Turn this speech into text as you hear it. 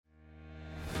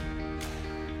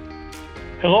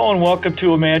Hello and welcome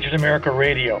to Imagine America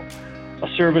Radio, a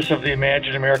service of the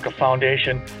Imagine America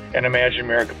Foundation and Imagine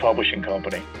America Publishing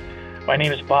Company. My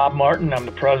name is Bob Martin. I'm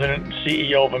the president and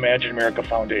CEO of Imagine America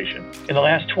Foundation. In the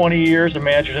last 20 years,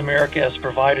 Imagine America has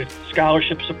provided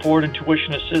scholarship support and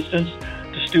tuition assistance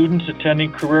to students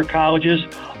attending career colleges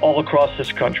all across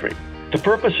this country. The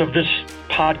purpose of this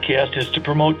podcast is to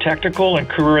promote technical and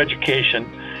career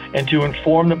education and to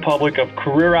inform the public of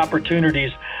career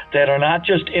opportunities that are not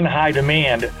just in high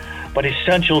demand, but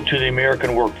essential to the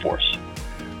American workforce.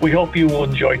 We hope you will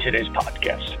enjoy today's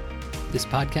podcast. This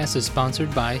podcast is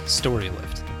sponsored by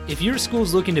StoryLift. If your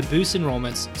school's looking to boost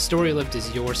enrollments, StoryLift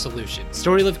is your solution.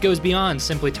 StoryLift goes beyond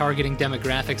simply targeting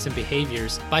demographics and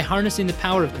behaviors by harnessing the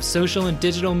power of social and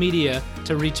digital media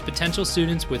to reach potential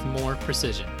students with more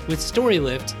precision. With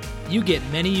StoryLift, you get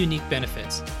many unique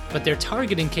benefits, but their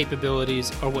targeting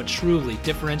capabilities are what truly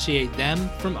differentiate them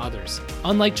from others.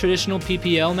 Unlike traditional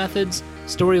PPL methods,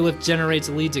 StoryLift generates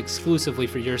leads exclusively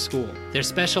for your school. Their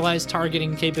specialized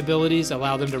targeting capabilities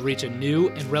allow them to reach a new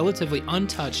and relatively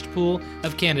untouched pool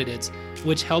of candidates,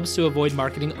 which helps to avoid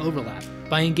marketing overlap.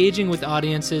 By engaging with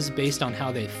audiences based on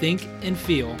how they think and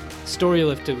feel,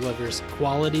 StoryLift delivers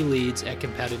quality leads at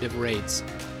competitive rates.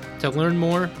 To learn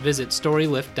more, visit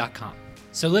StoryLift.com.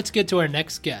 So let's get to our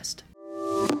next guest.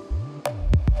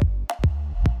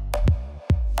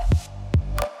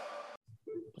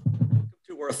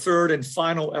 To our third and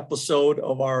final episode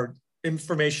of our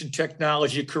Information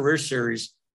Technology Career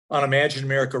Series on Imagine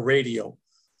America Radio,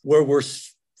 where we're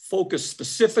focused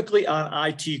specifically on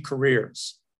IT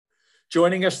careers.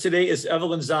 Joining us today is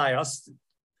Evelyn Zayas,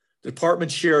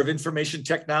 Department Chair of Information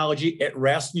Technology at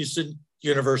Rasmussen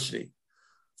University.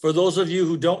 For those of you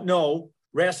who don't know,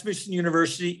 Rasmussen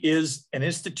University is an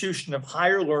institution of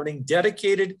higher learning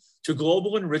dedicated to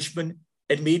global enrichment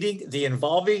and meeting the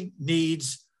evolving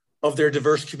needs of their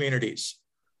diverse communities.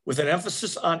 With an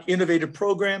emphasis on innovative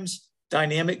programs,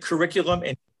 dynamic curriculum,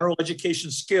 and general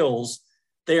education skills,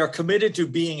 they are committed to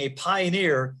being a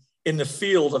pioneer in the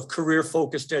field of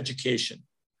career-focused education.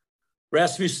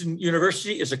 Rasmussen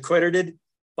University is accredited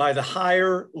by the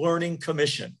Higher Learning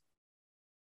Commission.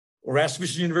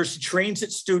 Rasmussen University trains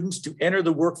its students to enter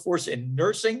the workforce in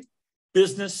nursing,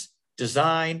 business,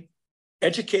 design,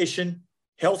 education,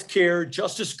 healthcare,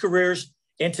 justice careers,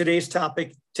 and today's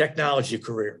topic, technology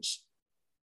careers.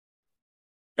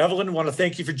 Evelyn, I want to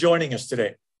thank you for joining us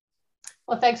today.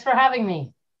 Well, thanks for having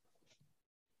me.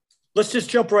 Let's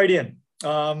just jump right in.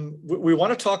 We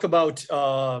want to talk about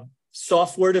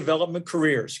software development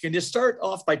careers. Can you start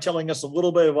off by telling us a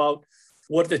little bit about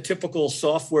what the typical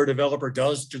software developer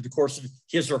does through the course of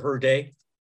his or her day?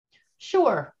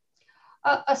 Sure.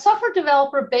 A software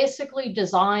developer basically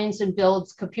designs and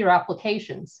builds computer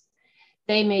applications.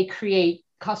 They may create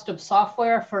custom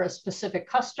software for a specific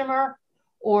customer,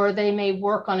 or they may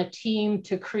work on a team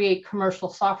to create commercial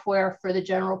software for the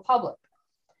general public.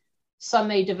 Some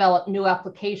may develop new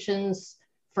applications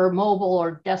for mobile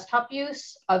or desktop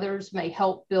use. Others may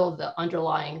help build the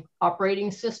underlying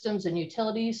operating systems and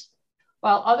utilities,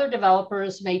 while other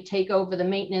developers may take over the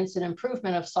maintenance and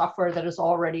improvement of software that is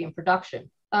already in production.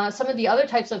 Some of the other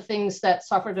types of things that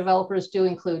software developers do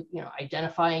include,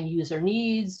 identifying user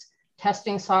needs,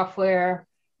 testing software,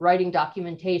 writing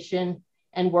documentation,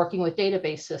 and working with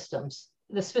database systems.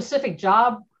 The specific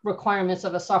job requirements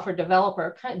of a software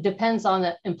developer kind of depends on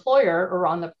the employer or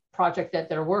on the project that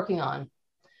they're working on.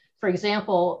 For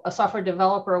example, a software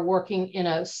developer working in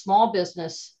a small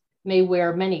business may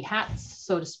wear many hats,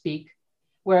 so to speak,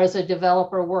 whereas a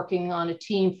developer working on a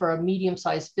team for a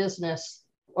medium-sized business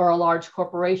or a large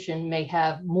corporation may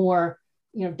have more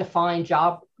defined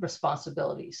job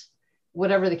responsibilities.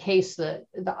 Whatever the case, the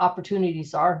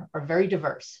opportunities are very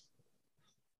diverse.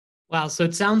 Wow. So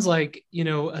it sounds like,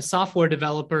 a software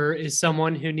developer is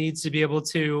someone who needs to be able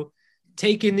to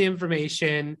take in the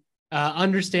information,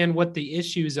 understand what the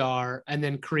issues are, and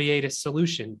then create a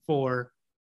solution for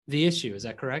the issue. Is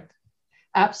that correct?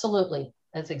 Absolutely.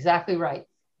 That's exactly right.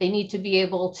 They need to be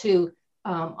able to,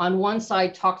 on one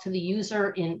side, talk to the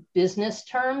user in business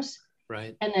terms,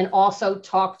 right, and then also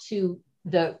talk to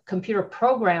the computer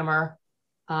programmer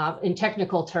in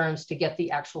technical terms to get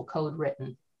the actual code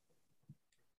written.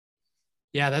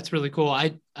 Yeah, that's really cool.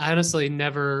 I honestly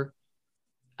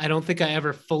I don't think I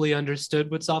ever fully understood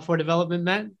what software development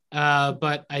meant,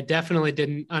 but I definitely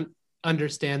didn't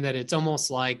understand that it's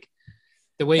almost like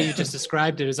the way you just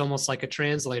described it is almost like a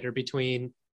translator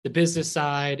between the business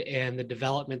side and the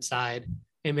development side,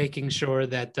 and making sure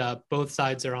that both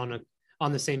sides are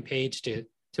on the same page to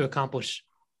accomplish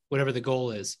whatever the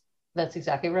goal is. That's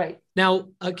exactly right. Now,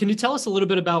 can you tell us a little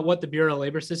bit about what the Bureau of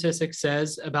Labor Statistics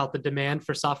says about the demand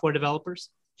for software developers?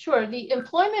 Sure. The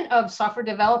employment of software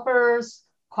developers,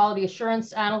 quality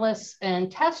assurance analysts, and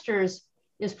testers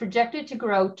is projected to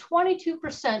grow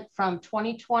 22% from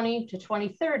 2020 to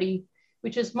 2030,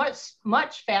 which is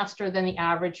much faster than the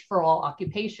average for all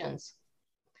occupations.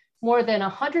 More than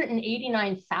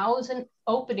 189,000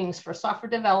 openings for software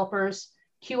developers,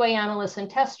 QA analysts, and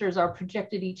testers are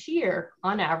projected each year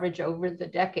on average over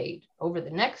the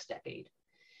next decade.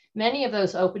 Many of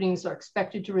those openings are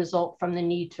expected to result from the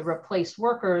need to replace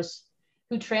workers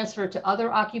who transfer to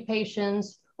other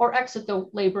occupations or exit the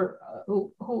labor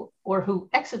who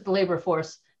exit the labor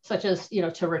force, such as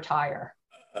to retire.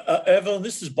 Evelyn,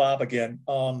 this is Bob again.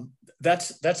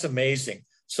 That's amazing.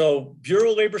 So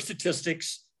Bureau of Labor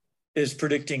Statistics is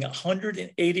predicting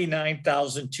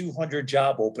 189,200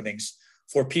 job openings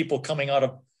for people coming out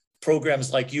of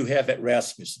programs like you have at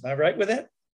Rasmussen. Am I right with that?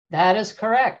 That is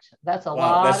correct. That's a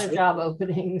lot of job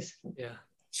openings. Yeah.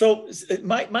 So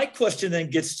my question then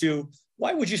gets to,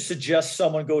 why would you suggest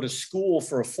someone go to school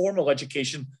for a formal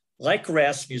education like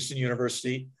Rasmussen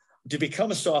University to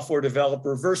become a software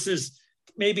developer versus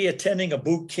maybe attending a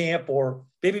boot camp or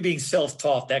maybe being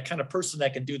self-taught, that kind of person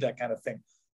that can do that kind of thing?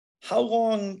 How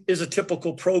long is a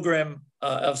typical program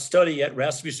of study at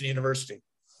Rasmussen University?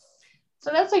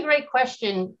 So that's a great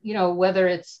question, whether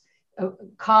it's a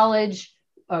college,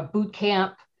 a boot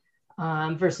camp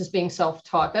versus being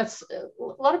self-taught. That's a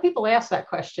lot of people ask that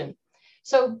question.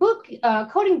 So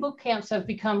coding boot camps have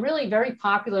become really very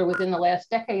popular within the last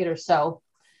decade or so,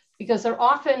 because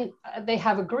they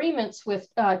have agreements with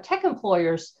tech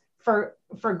employers for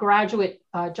graduate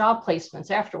job placements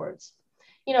afterwards.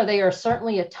 They are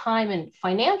certainly a time and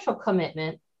financial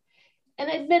commitment, and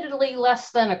admittedly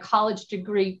less than a college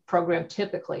degree program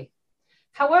typically.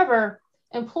 However,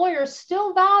 employers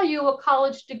still value a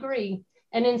college degree,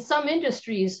 and in some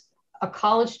industries, a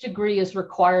college degree is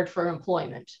required for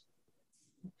employment.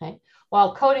 Okay?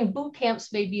 While coding boot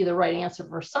camps may be the right answer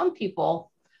for some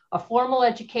people, a formal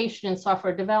education in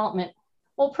software development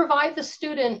will provide the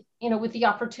student, with the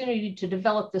opportunity to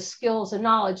develop the skills and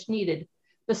knowledge needed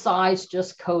besides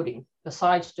just coding,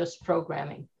 besides just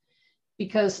programming,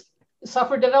 because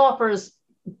software developers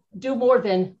do more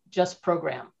than just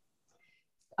program.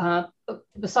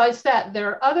 Besides that, there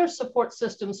are other support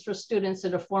systems for students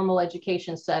in a formal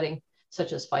education setting,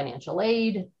 such as financial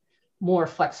aid, more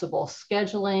flexible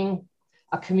scheduling,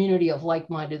 a community of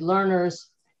like-minded learners,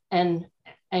 and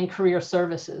career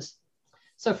services.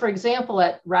 So for example,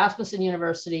 at Rasmussen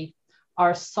University,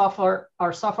 our software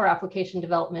application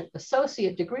development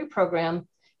associate degree program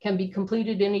can be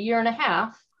completed in a year and a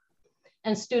half,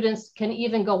 and students can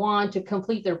even go on to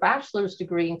complete their bachelor's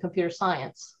degree in computer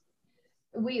science.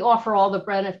 We offer all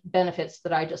the benefits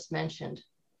that I just mentioned.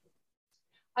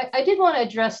 I did want to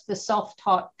address the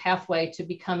self-taught pathway to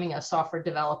becoming a software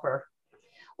developer.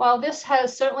 While this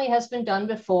certainly has been done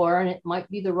before, and it might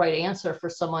be the right answer for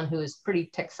someone who is pretty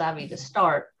tech savvy to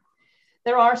start,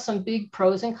 there are some big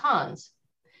pros and cons.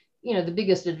 The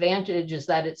biggest advantage is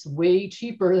that it's way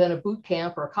cheaper than a boot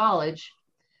camp or college.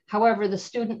 However, the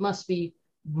student must be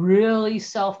really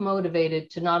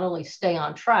self-motivated to not only stay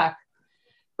on track,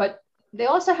 but they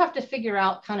also have to figure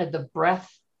out kind of the breadth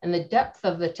and the depth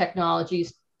of the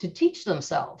technologies to teach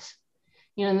themselves.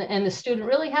 And the student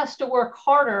really has to work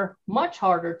harder, much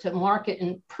harder, to market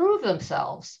and prove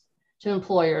themselves to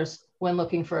employers when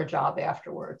looking for a job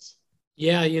afterwards.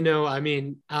 Yeah,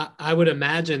 I would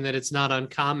imagine that it's not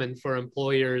uncommon for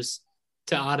employers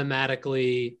to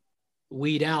automatically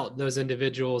weed out those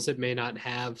individuals that may not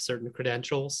have certain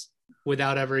credentials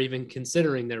without ever even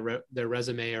considering their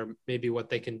resume or maybe what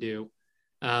they can do.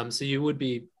 So you would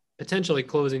be potentially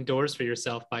closing doors for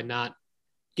yourself by not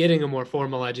getting a more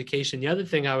formal education. The other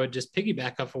thing I would just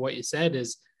piggyback off of what you said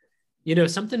is,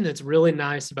 something that's really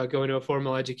nice about going to a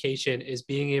formal education is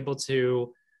being able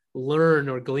to learn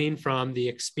or glean from the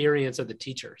experience of the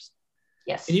teachers.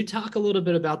 Yes. Can you talk a little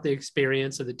bit about the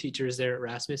experience of the teachers there at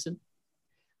Rasmussen?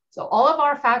 So all of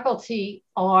our faculty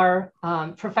are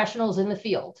professionals in the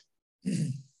field,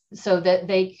 so that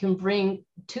they can bring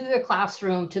to the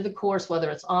classroom, to the course, whether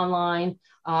it's online.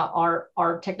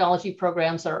 Our technology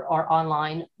programs are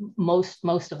online, most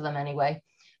of them anyway,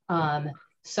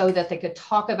 so that they could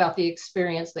talk about the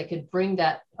experience. They could bring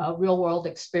that real world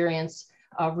experience,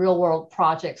 real world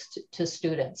projects to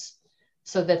students,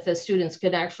 so that the students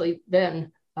can actually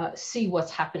then see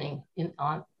what's happening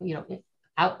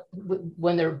out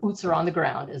when their boots are on the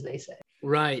ground, as they say.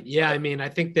 Right. Yeah. I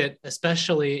think that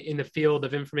especially in the field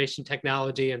of information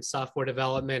technology and software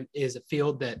development is a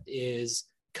field that is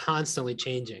constantly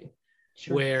changing.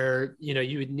 where,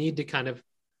 you would need to kind of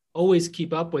always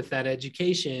keep up with that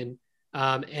education.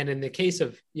 And in the case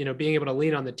of, being able to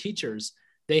lean on the teachers,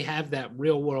 they have that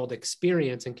real world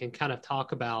experience and can kind of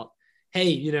talk about,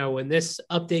 hey, when this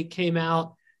update came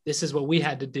out, this is what we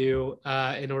had to do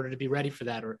in order to be ready for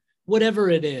that, or whatever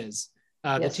it is.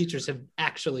 The teachers have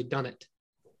actually done it.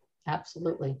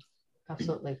 Absolutely.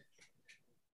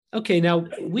 Okay. Now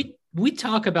we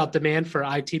talk about demand for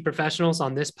IT professionals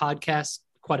on this podcast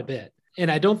quite a bit. And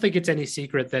I don't think it's any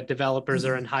secret that developers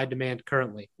are in high demand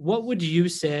currently. What would you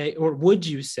say, or would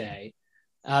you say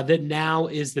that now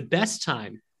is the best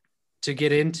time to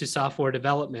get into software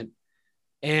development?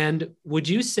 And what would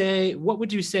you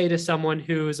say to someone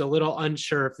who is a little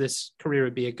unsure if this career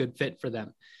would be a good fit for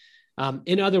them?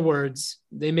 In other words,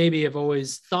 they maybe have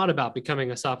always thought about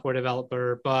becoming a software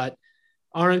developer, but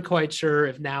aren't quite sure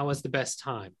if now is the best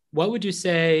time. What would you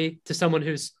say to someone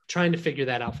who's trying to figure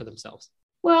that out for themselves?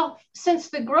 Well, since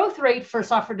the growth rate for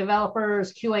software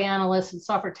developers, QA analysts, and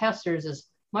software testers is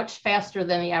much faster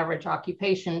than the average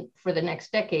occupation for the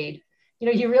next decade,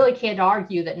 you really can't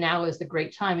argue that now is the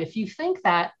great time if you think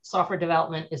that software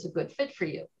development is a good fit for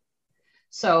you.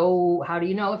 So how do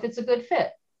you know if it's a good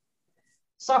fit?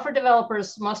 Software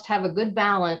developers must have a good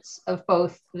balance of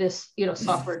both this,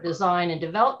 software design and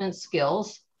development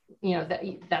skills,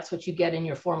 that's what you get in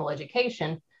your formal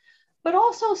education, but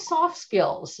also soft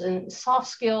skills. And soft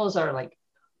skills are like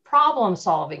problem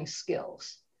solving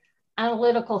skills,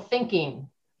 analytical thinking,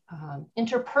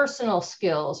 interpersonal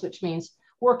skills, which means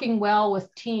working well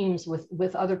with teams,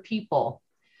 with other people,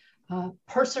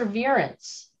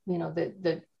 perseverance,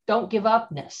 the don't give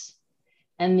upness,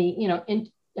 and the,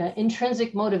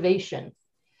 intrinsic motivation.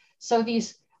 So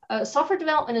these software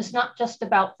development is not just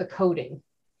about the coding.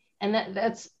 And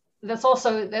that's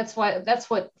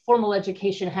what formal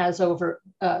education has over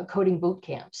coding boot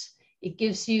camps. It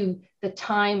gives you the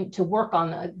time to work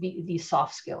on these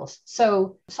soft skills.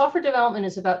 So software development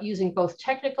is about using both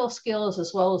technical skills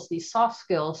as well as these soft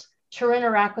skills to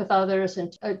interact with others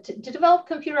and to develop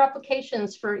computer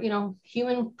applications for,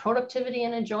 human productivity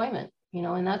and enjoyment.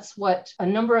 And that's what a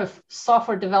number of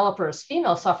software developers,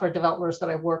 female software developers that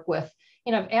I work with,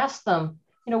 I've asked them,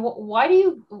 why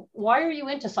are you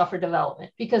into software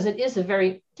development? Because it is a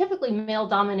very typically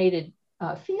male-dominated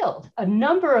field. A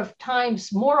number of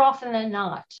times, more often than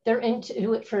not, they're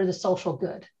into it for the social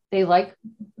good. They like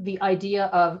the idea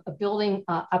of building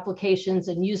applications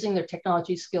and using their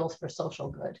technology skills for social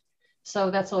good. So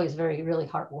that's always really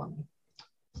heartwarming.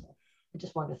 So I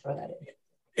just wanted to throw that in.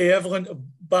 Evelyn,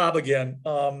 Bob again.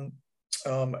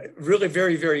 Really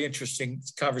very, very interesting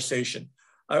conversation.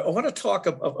 I want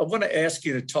to ask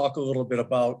you to talk a little bit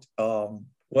about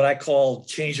what I call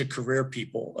change of career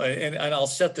people. And I'll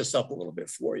set this up a little bit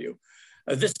for you.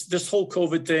 This whole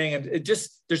COVID thing, and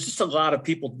there's just a lot of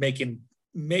people making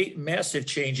massive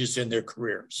changes in their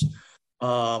careers.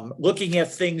 Looking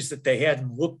at things that they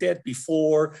hadn't looked at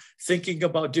before, thinking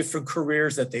about different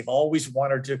careers that they've always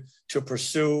wanted to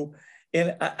pursue.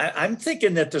 And I'm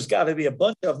thinking that there's got to be a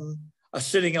bunch of them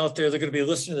sitting out there. They're going to be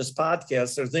listening to this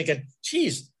podcast. They're thinking,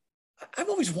 geez, I've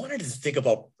always wanted to think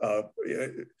about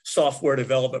software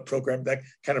development program, that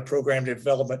kind of program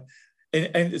development.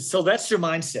 And so that's your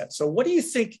mindset. So what do you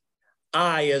think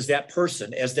as that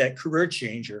person, as that career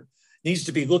changer, needs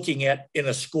to be looking at in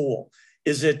a school?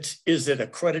 Is it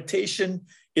accreditation?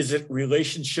 Is it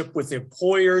relationship with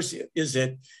employers? Is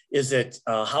it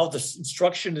how the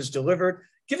instruction is delivered?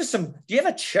 Do you have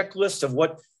a checklist of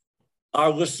what our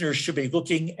listeners should be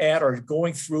looking at or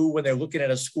going through when they're looking at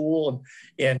a school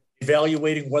and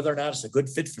evaluating whether or not it's a good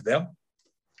fit for them?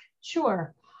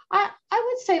 Sure. I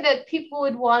would say that people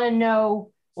would want to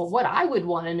know, well, what I would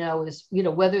want to know is,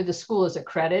 whether the school is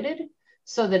accredited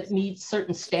so that it meets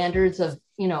certain standards of,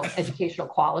 educational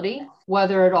quality,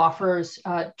 whether it offers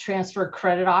transfer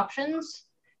credit options,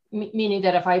 meaning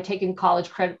that if I've taken college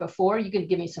credit before, you could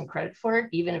give me some credit for it,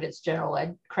 even if it's general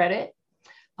ed credit.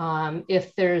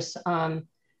 If there's what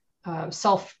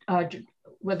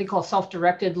they call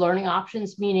self-directed learning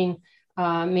options, meaning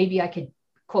maybe I could,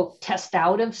 quote, test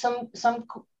out of some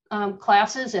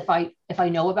classes. If I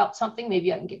know about something,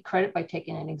 maybe I can get credit by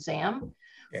taking an exam,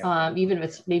 even if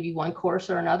it's maybe one course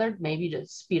or another, maybe to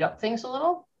speed up things a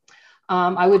little.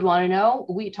 I would want to know,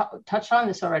 we touched on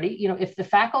this already, if the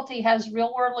faculty has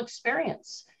real world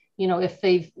experience, if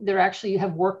they actually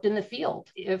have worked in the field,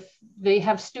 if they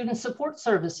have student support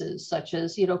services, such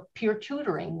as, peer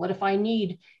tutoring. What if I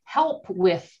need help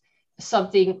with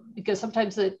something? Because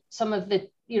sometimes some of the,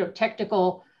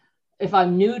 technical, if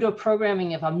I'm new to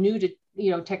programming, if I'm new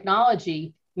to,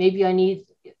 technology, maybe I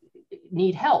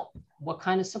need help. What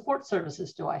kind of support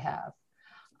services do I have?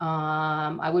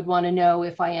 I would want to know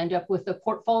if I end up with a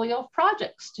portfolio of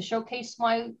projects to showcase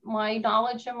my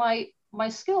knowledge and my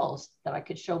skills that I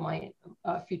could show my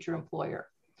future employer.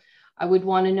 I would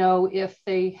want to know if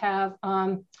they have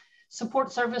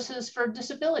support services for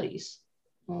disabilities.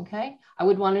 Okay. I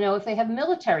would want to know if they have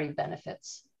military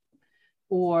benefits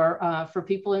or for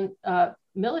people in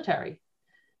military.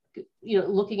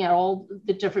 Looking at all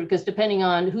the different, because depending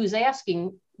on who's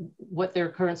asking what their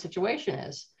current situation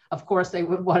is, of course, they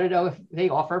would want to know if they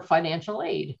offer financial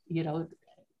aid,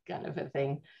 kind of a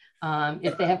thing.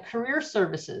 If they have career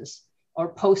services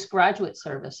or postgraduate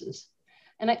services.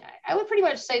 And I would pretty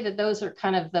much say that those are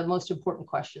kind of the most important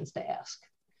questions to ask.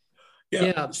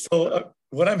 Yeah. So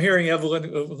what I'm hearing, Evelyn,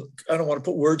 I don't want to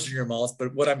put words in your mouth,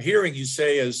 but what I'm hearing you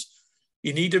say is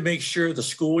you need to make sure the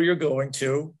school you're going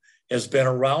to has been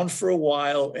around for a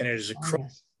while and it is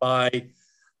accredited by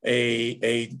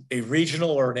a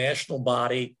regional or national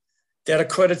body that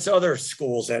accredits other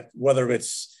schools, that whether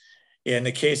it's in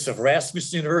the case of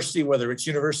Rasmussen University, whether it's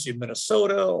University of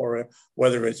Minnesota or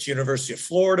whether it's University of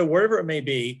Florida, wherever it may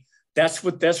be, that's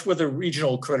where the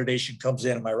regional accreditation comes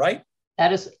in. Am I right?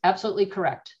 That is absolutely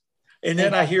correct. And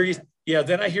then I hear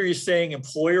you saying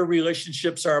employer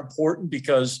relationships are important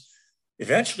because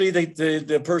eventually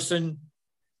the person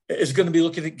is going to be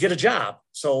looking to get a job.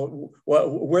 So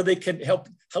where they can help,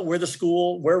 where the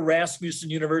school, where Rasmussen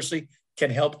University can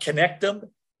help connect them,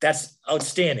 that's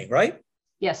outstanding, right?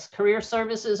 Yes, career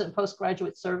services and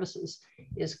postgraduate services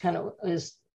is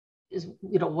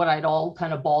what I'd all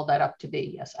kind of ball that up to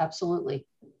be. Yes, absolutely.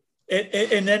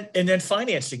 And then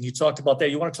financing, you talked about that.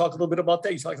 You want to talk a little bit about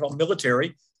that? You talked about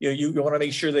military. You want to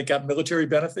make sure they got military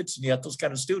benefits and you have those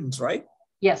kind of students, right?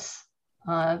 Yes.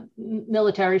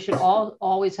 Military should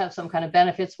always have some kind of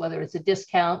benefits, whether it's a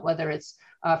discount, whether it's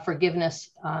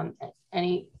forgiveness,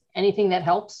 anything that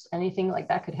helps, anything like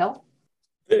that could help.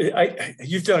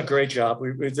 You've done a great job.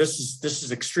 This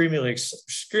is extremely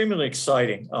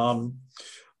exciting.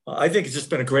 I think it's just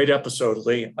been a great episode,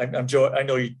 Lee. I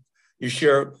know you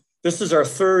share. This is our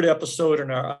third episode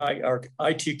in our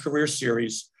IT career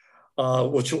series,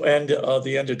 which will end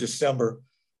the end of December.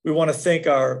 We want to thank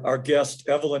our guest,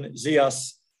 Evelyn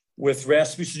Zias with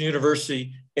Rasmussen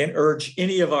University, and urge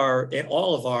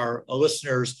all of our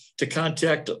listeners to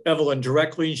contact Evelyn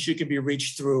directly, and she can be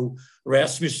reached through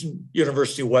Rasmussen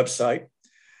University website.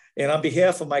 And on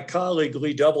behalf of my colleague,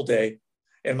 Lee Doubleday,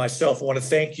 and myself, I want to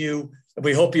thank you, and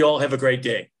we hope you all have a great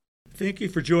day. Thank you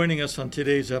for joining us on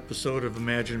today's episode of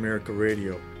Imagine America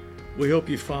Radio. We hope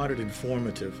you found it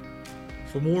informative.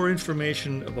 For more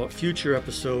information about future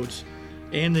episodes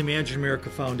and the Imagine America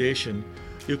Foundation,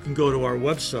 you can go to our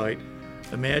website,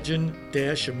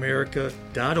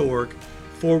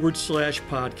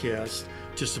 imagine-america.org/podcast,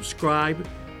 to subscribe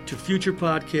to future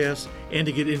podcasts and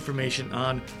to get information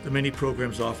on the many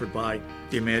programs offered by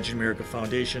the Imagine America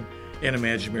Foundation and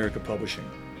Imagine America Publishing.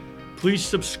 Please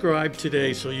subscribe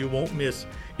today so you won't miss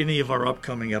any of our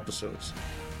upcoming episodes.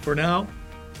 For now,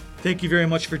 thank you very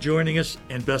much for joining us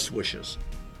and best wishes.